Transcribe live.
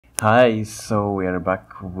Hi, so we are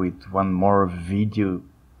back with one more video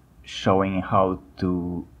showing how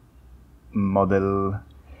to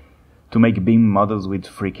make BIM models with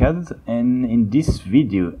FreeCAD, and in this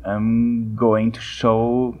video I'm going to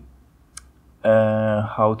show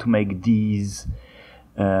how to make these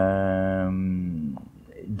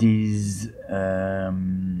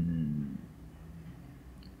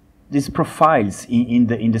profiles in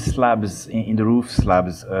the slabs, in the roof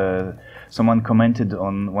slabs. Someone commented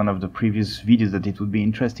on one of the previous videos that it would be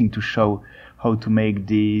interesting to show how to make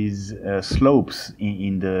these slopes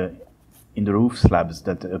in the roof slabs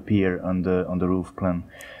that appear on the roof plan.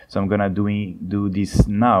 So I'm gonna do this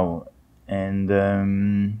now,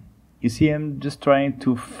 and you see, I'm just trying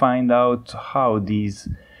to find out how these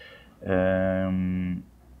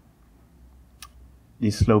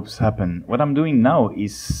slopes happen. What I'm doing now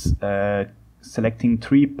is selecting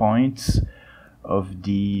 3 points of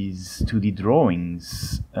these 2D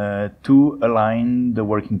drawings to align the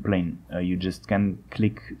working plane. You just can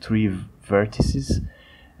click 3 vertices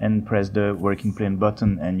and press the working plane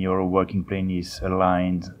button, and your working plane is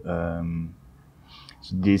aligned. So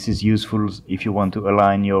this is useful if you want to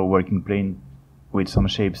align your working plane with some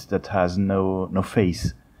shapes that has no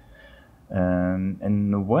face.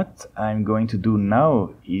 And what I'm going to do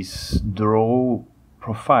now is draw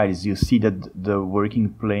profiles. You see that the working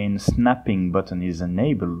plane snapping button is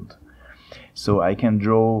enabled, so I can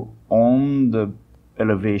draw on the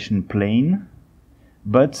elevation plane,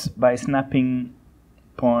 but by snapping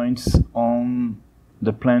points on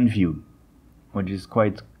the plan view, which is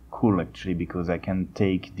quite cool actually, because I can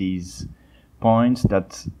take these points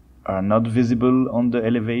that are not visible on the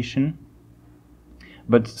elevation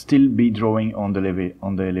but still be drawing on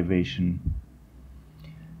the elevation.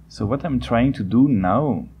 So what I'm trying to do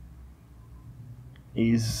now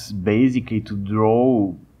is basically to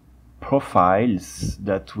draw profiles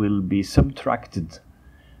that will be subtracted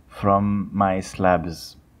from my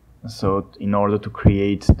slabs, so in order to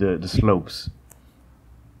create the slopes.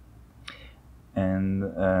 And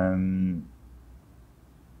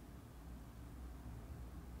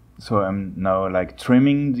so I'm now like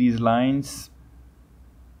trimming these lines.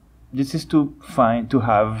 This is to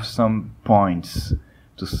have some points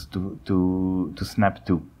to snap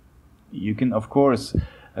to. You can of course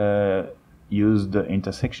use the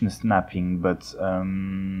intersection snapping, but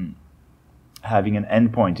having an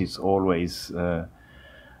endpoint is always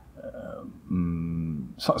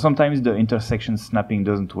sometimes the intersection snapping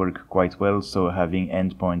doesn't work quite well, so having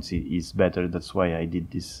endpoints is better. That's why I did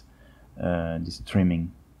this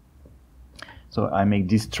trimming. So I make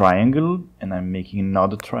this triangle, and I'm making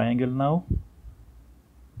another triangle now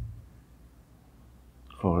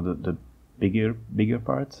for the bigger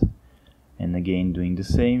part, and again doing the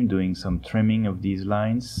same, doing some trimming of these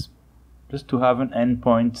lines, just to have an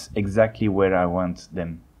endpoint exactly where I want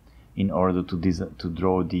them in order to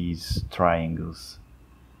draw these triangles.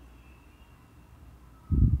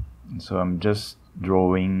 And so I'm just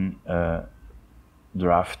drawing a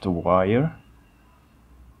draft wire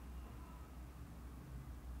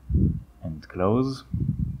and close.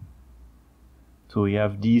 So we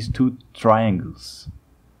have these 2 triangles,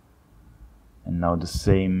 and now the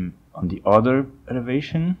same on the other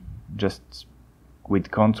elevation. Just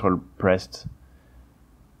with Ctrl pressed,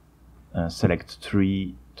 select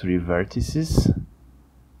 3 vertices,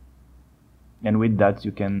 and with that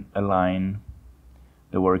you can align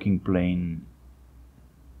the working plane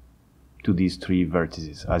to these 3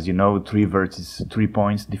 vertices. As you know, 3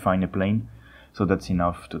 points define a plane, so that's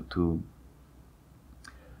enough to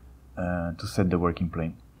set the working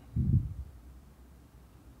plane.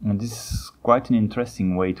 And this is quite an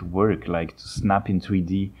interesting way to work, like to snap in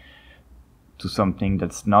 3D to something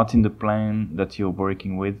that's not in the plane that you're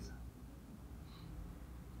working with.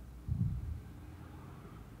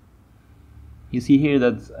 You see here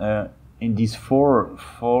that in these four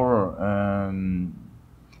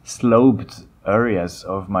sloped areas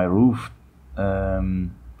of my roof,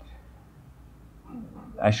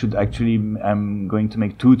 I'm going to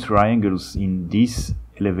make 2 triangles in this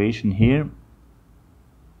elevation here.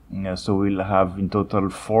 So we'll have in total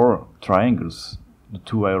 4 triangles. The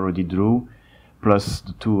 2 I already drew, plus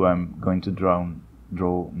the 2 I'm going to draw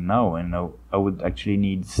now. And now I would actually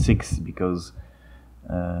need 6, because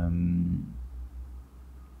on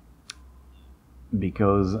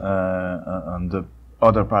the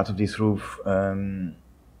other part of this roof,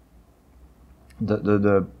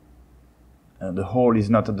 the hole is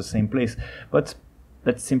not at the same place. But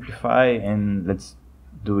let's simplify and let's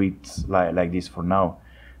do it like this for now.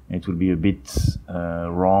 It will be a bit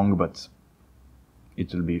wrong, but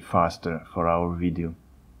it will be faster for our video.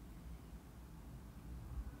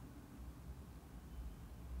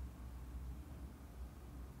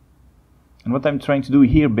 And what I'm trying to do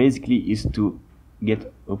here basically is to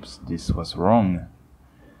get, oops, this was wrong.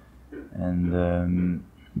 And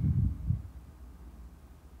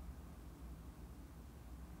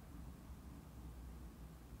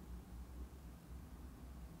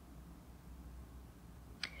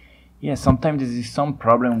yeah, sometimes there is some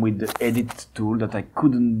problem with the edit tool that I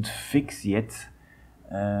couldn't fix yet.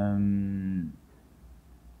 So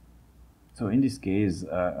in this case,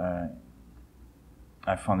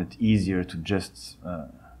 I found it easier to just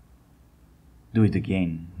do it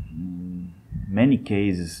again. In many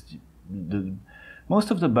cases, most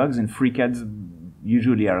of the bugs in FreeCAD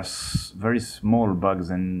usually are very small bugs,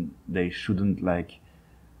 and they shouldn't like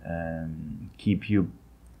keep you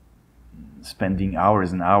spending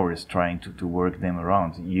hours and hours trying to work them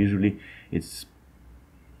around. Usually it's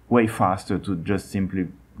way faster to just simply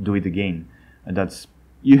do it again, and that's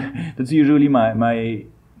usually my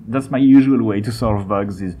usual way to solve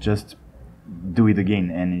bugs, is just do it again,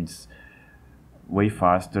 and it's way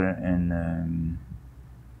faster. And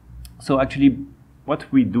so actually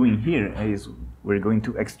what we're doing here is we're going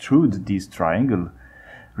to extrude this triangle.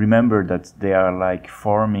 Remember that they are like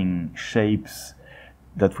forming shapes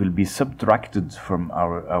that will be subtracted from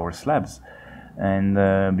our slabs.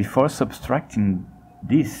 And before subtracting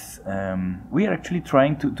this, we are actually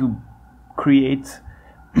trying to create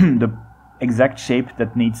the exact shape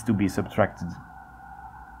that needs to be subtracted.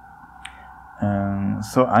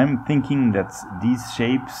 So I'm thinking that these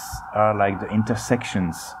shapes are like the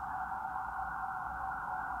intersections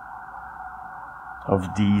of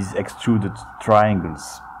these extruded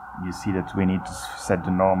triangles. You see that we need to set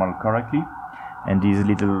the normal correctly, and these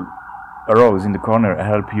little arrows in the corner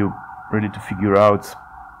help you really to figure out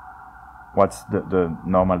what's the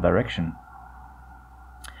normal direction.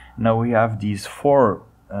 Now we have these 4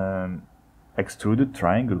 extruded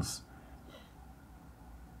triangles,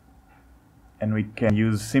 and we can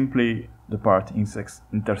use simply the part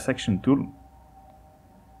intersection tool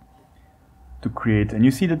to create. And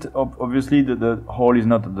you see that obviously the hole is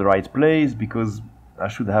not at the right place, because I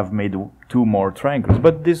should have made 2 more triangles,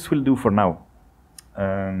 but this will do for now.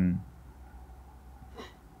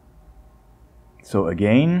 So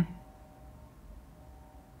again,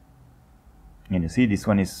 and you see this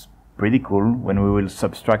one is pretty cool. When we will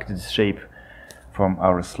subtract this shape from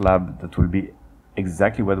our slab, that will be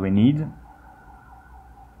exactly what we need.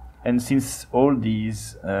 And since all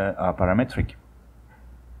these are parametric,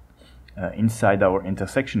 inside our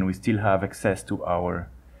intersection we still have access to our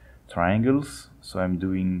triangles, so I'm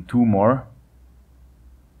doing 2 more.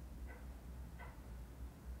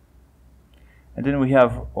 And then we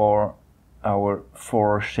have our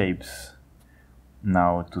 4 shapes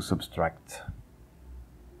now to subtract.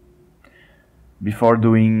 Before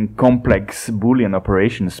doing complex Boolean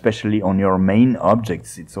operations, especially on your main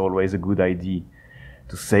objects, it's always a good idea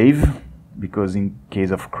to save, because in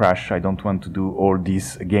case of crash I don't want to do all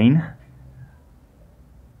this again.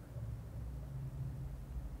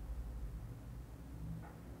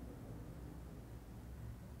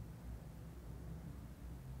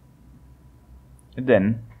 And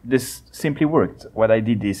then this simply worked. What I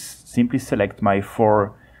did is simply select my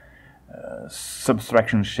 4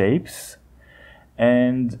 subtraction shapes,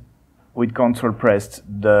 and with Ctrl pressed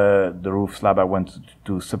the roof slab I wanted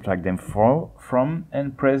to subtract them from,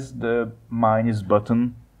 and press the minus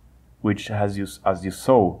button, which as you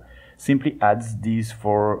saw simply adds these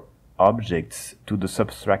 4 objects to the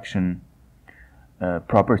subtraction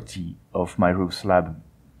property of my roof slab,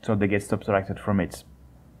 so they get subtracted from it.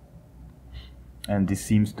 And this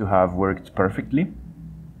seems to have worked perfectly.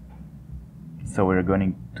 So we're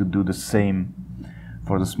going to do the same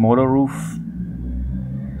for the smaller roof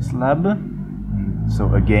slab.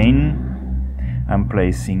 So again, I'm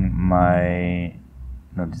placing my...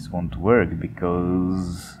 No, this won't work,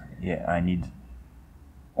 because yeah, I need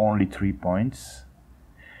only 3 points.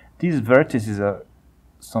 These vertices are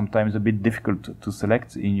sometimes a bit difficult to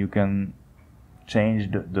select, and you can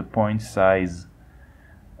change the point size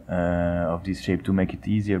of this shape to make it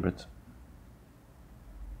easier, but...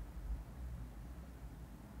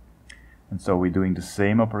 And so we're doing the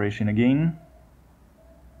same operation again.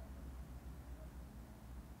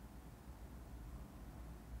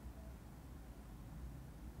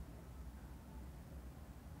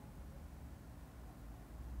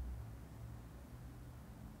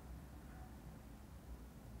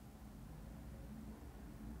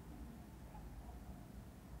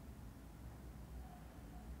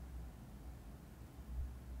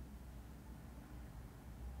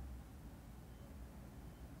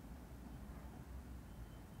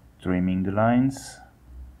 Trimming the lines.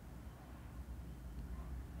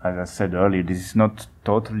 as I said earlier, this is not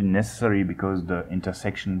totally necessary because the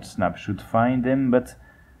intersection snap should find them, but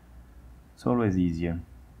it's always easier.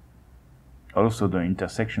 Also, the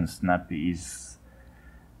intersection snap is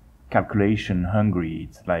calculation hungry.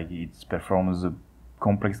 It's like it performs a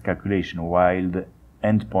complex calculation while the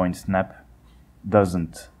endpoint snap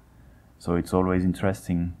doesn't. So it's always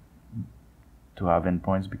interesting to have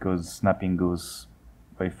endpoints because snapping goes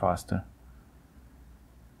way faster.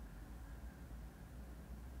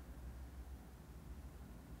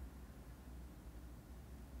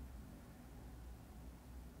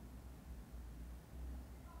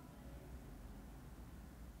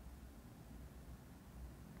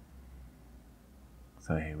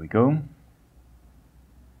 So here we go.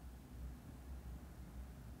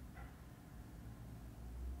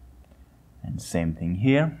 And same thing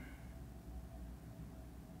here.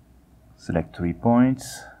 Select 3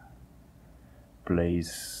 points,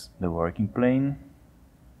 place the working plane,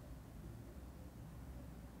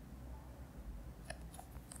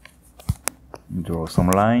 draw some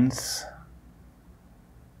lines,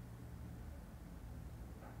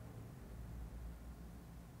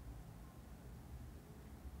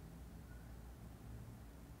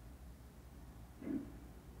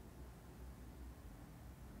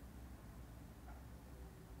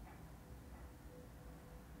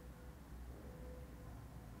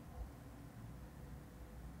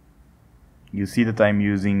 you see that I'm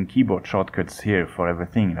using keyboard shortcuts here for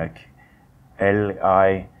everything, like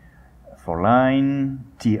LI for line,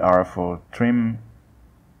 TR for trim,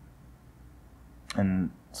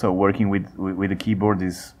 and so working with the keyboard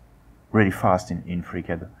is really fast in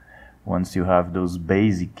FreeCAD once you have those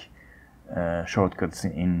basic shortcuts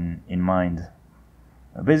in mind.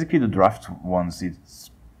 Basically the draft ones,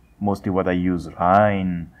 it's mostly what I use: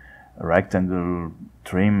 line, rectangle,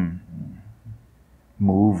 trim,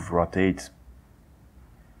 move, rotate.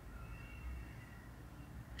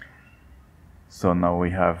 So now we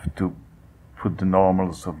have to put the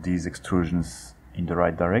normals of these extrusions in the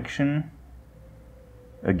right direction.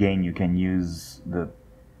 Again, you can use the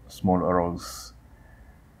small arrows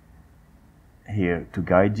here to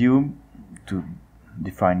guide you, to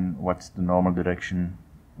define what's the normal direction,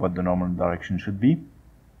 what the normal direction should be.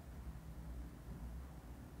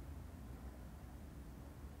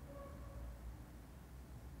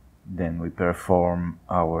 Then we perform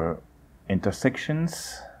our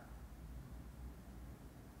intersections.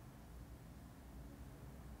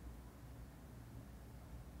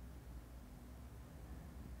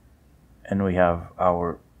 And we have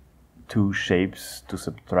our 2 shapes to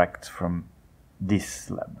subtract from this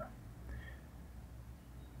slab.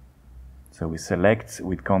 So we select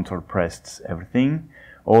with Ctrl pressed everything.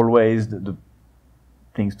 Always the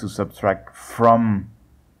things to subtract from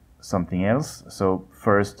something else. So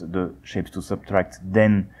first the shapes to subtract,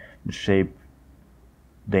 then the shape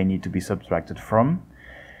they need to be subtracted from.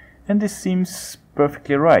 And this seems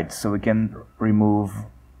perfectly right. So we can remove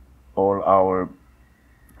all our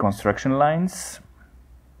construction lines,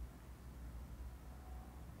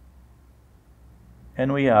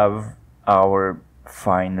 and we have our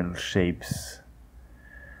final shapes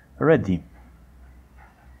ready.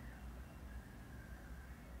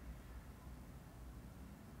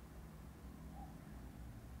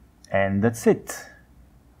 And that's it.